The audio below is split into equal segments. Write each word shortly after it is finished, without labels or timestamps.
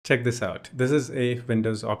Check this out. This is a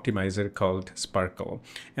Windows optimizer called Sparkle.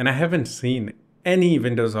 And I haven't seen any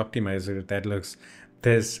Windows optimizer that looks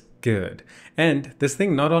this good. And this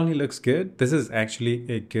thing not only looks good, this is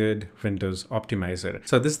actually a good Windows optimizer.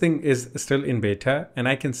 So this thing is still in beta, and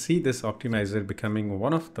I can see this optimizer becoming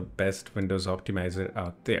one of the best Windows optimizer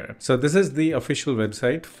out there. So this is the official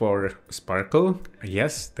website for Sparkle.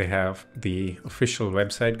 Yes, they have the official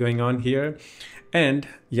website going on here. And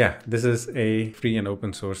yeah, this is a free and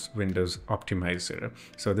open source Windows optimizer.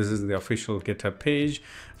 So this is the official GitHub page.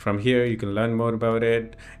 From here, you can learn more about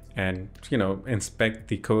it and, inspect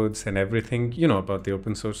the codes and everything, about the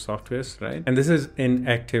open source softwares, right? And this is in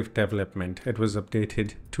active development. It was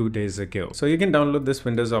updated 2 days ago. So you can download this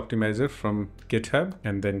Windows optimizer from GitHub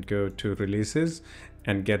and then go to releases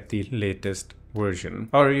and get the latest version,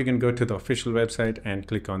 or you can go to the official website and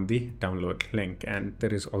click on the download link, and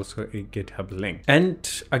there is also a GitHub link.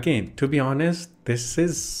 And again, to be honest, this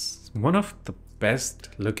is one of the best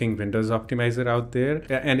looking Windows optimizer out there,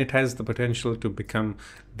 and it has the potential to become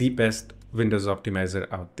the best Windows optimizer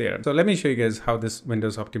out there. So let me show you guys how this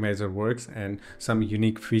Windows optimizer works and some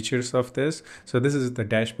unique features of this. So this is the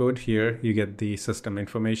dashboard. Here you get the system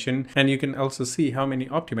information, and you can also see how many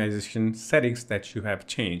optimization settings that you have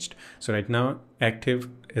changed. So right now active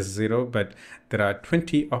is 0, but there are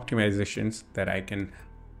 20 optimizations that I can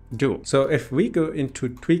do. So if we go into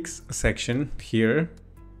tweaks section here,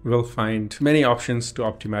 we'll find many options to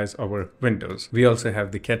optimize our windows. We also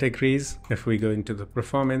have the categories. If we go into the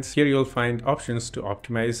performance, here you'll find options to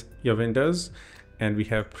optimize your windows. And we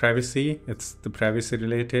have privacy, it's the privacy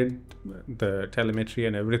related, the telemetry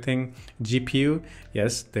and everything. GPU,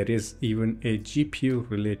 yes, there is even a GPU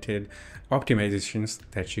related optimizations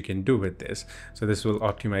that you can do with this. So this will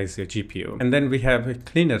optimize your GPU. And then we have a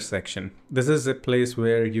cleaner section. This is a place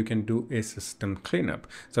where you can do a system cleanup.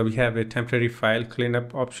 So we have a temporary file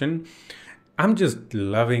cleanup option. I'm just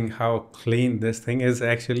loving how clean this thing is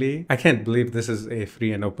actually. I can't believe this is a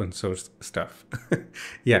free and open source stuff.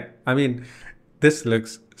 Yeah, I mean, this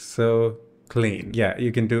looks so clean. Yeah,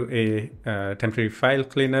 you can do a temporary file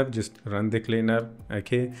cleanup, just run the cleanup,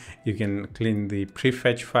 okay? You can clean the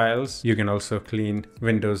prefetch files. You can also clean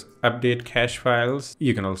Windows Update cache files.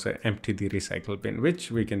 You can also empty the recycle bin, which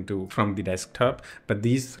we can do from the desktop. But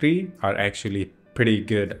these three are actually pretty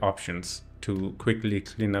good options to quickly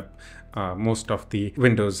clean up most of the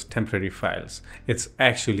Windows temporary files. It's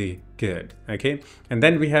actually good, okay? And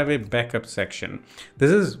then we have a backup section. This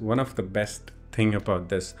is one of the best thing about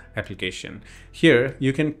this application. Here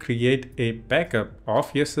you can create a backup of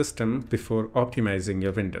your system before optimizing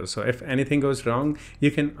your Windows. So if anything goes wrong,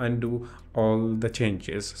 you can undo all the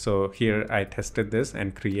changes. So here I tested this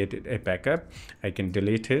and created a backup. I can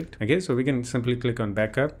delete it. Okay, so we can simply click on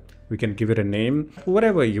backup. We can give it a name,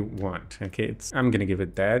 whatever you want. Okay, I'm gonna give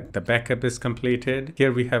it that. The backup is completed.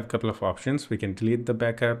 Here we have a couple of options. We can delete the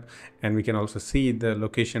backup, and we can also see the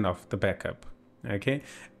location of the backup. Okay,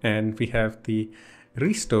 and we have the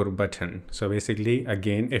restore button. So basically,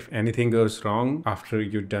 again, if anything goes wrong after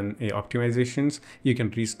you've done a optimizations, you can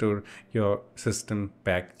restore your system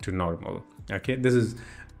back to normal. Okay, this is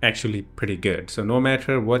actually pretty good. So no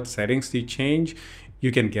matter what settings you change,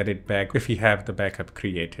 you can get it back if you have the backup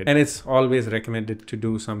created. And it's always recommended to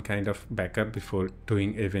do some kind of backup before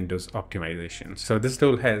doing a Windows optimization. So this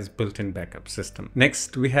tool has built-in backup system.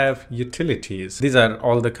 Next, we have utilities. These are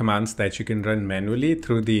all the commands that you can run manually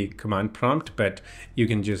through the command prompt, but you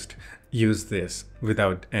can just use this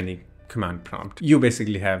without any command prompt. You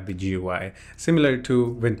basically have the GUI similar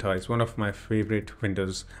to WinToys, one of my favorite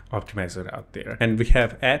Windows optimizer out there. And we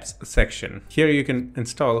have apps section. Here you can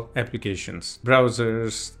install applications,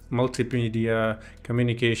 browsers, multimedia,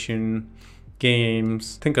 communication,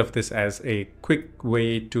 games. Think of this as a quick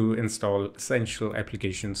way to install essential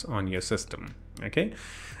applications on your system. Okay.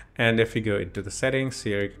 And if you go into the settings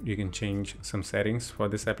here, you can change some settings for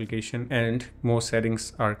this application, and more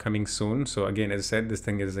settings are coming soon. So again, as I said, this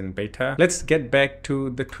thing is in beta. Let's get back to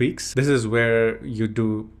the tweaks. This is where you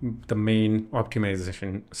do the main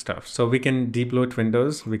optimization stuff. So we can debloat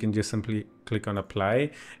Windows. We can just simply click on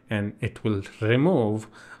apply, and it will remove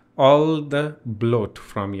all the bloat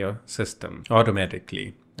from your system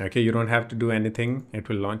automatically. Okay, you don't have to do anything. It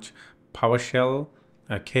will launch PowerShell.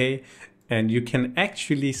 Okay. And you can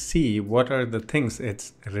actually see what are the things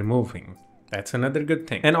it's removing. That's another good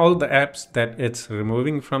thing. And all the apps that it's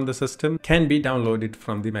removing from the system can be downloaded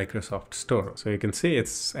from the Microsoft Store. So you can see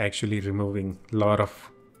it's actually removing a lot of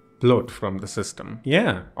bloat from the system.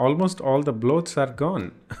 Yeah, almost all the bloats are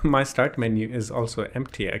gone. My start menu is also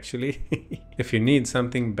empty actually. If you need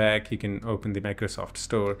something back, you can open the Microsoft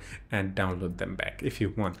Store and download them back if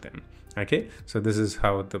you want them. Okay, so this is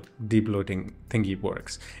how the debloating thingy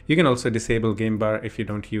works. You can also disable game bar if you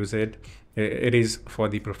don't use it. It is for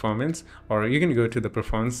the performance, or you can go to the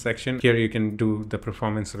performance section. Here you can do the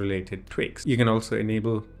performance related tweaks. You can also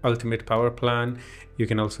enable ultimate power plan. You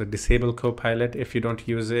can also disable Copilot if you don't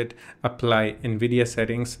use it. Apply NVIDIA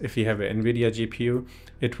settings. If you have an NVIDIA GPU,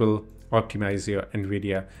 it will optimize your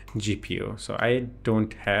NVIDIA GPU. So I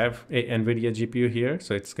don't have a NVIDIA GPU here,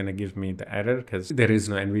 so it's gonna give me the error because there is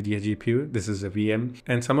no NVIDIA GPU. This is a VM,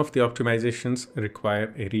 and some of the optimizations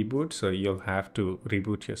require a reboot, so you'll have to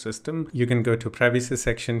reboot your system. You can go to privacy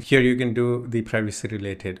section. Here you can do the privacy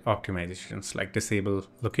related optimizations like disable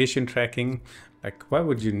location tracking. Like, why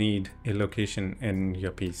would you need a location in your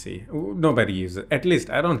PC? Nobody uses it. At least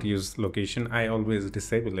I don't use location. I always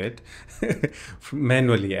disable it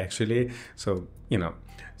manually, actually. So,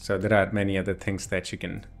 so there are many other things that you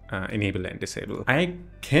can enable and disable. I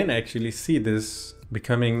can actually see this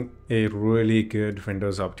becoming a really good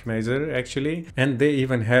Windows optimizer, actually. And they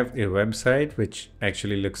even have a website, which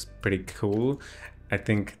actually looks pretty cool. I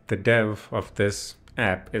think the dev of this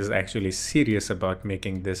app is actually serious about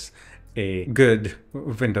making this a good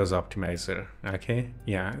Windows optimizer. Okay,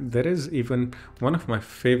 yeah, there is even one of my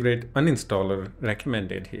favorite uninstaller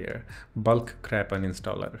recommended here, Bulk Crap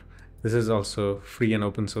Uninstaller. This is also free and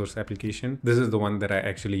open source application. This is the one that I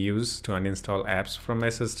actually use to uninstall apps from my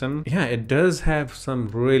system. Yeah, it does have some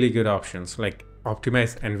really good options like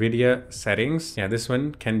optimize NVIDIA settings. Yeah, this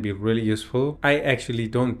one can be really useful. I actually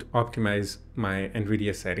don't optimize my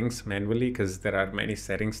NVIDIA settings manually because there are many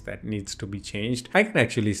settings that needs to be changed. I can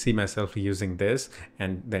actually see myself using this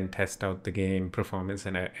and then test out the game performance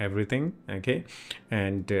and everything. Okay,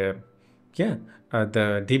 and yeah,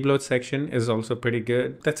 the debloat section is also pretty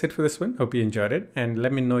good. That's it for this one. Hope you enjoyed it, and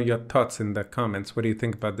let me know your thoughts in the comments. What do you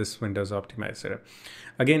think about this Windows optimizer?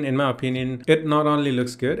 Again, in my opinion, it not only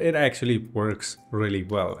looks good, it actually works really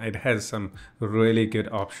well. It has some really good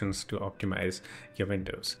options to optimize your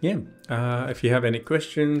Windows. Yeah, if you have any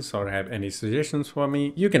questions or have any suggestions for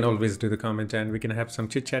me, you can always do the comment and we can have some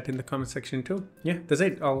chit chat in the comment section too. Yeah, that's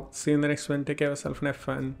it. I'll see you in the next one. Take care of yourself and have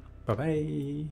fun. Bye-bye.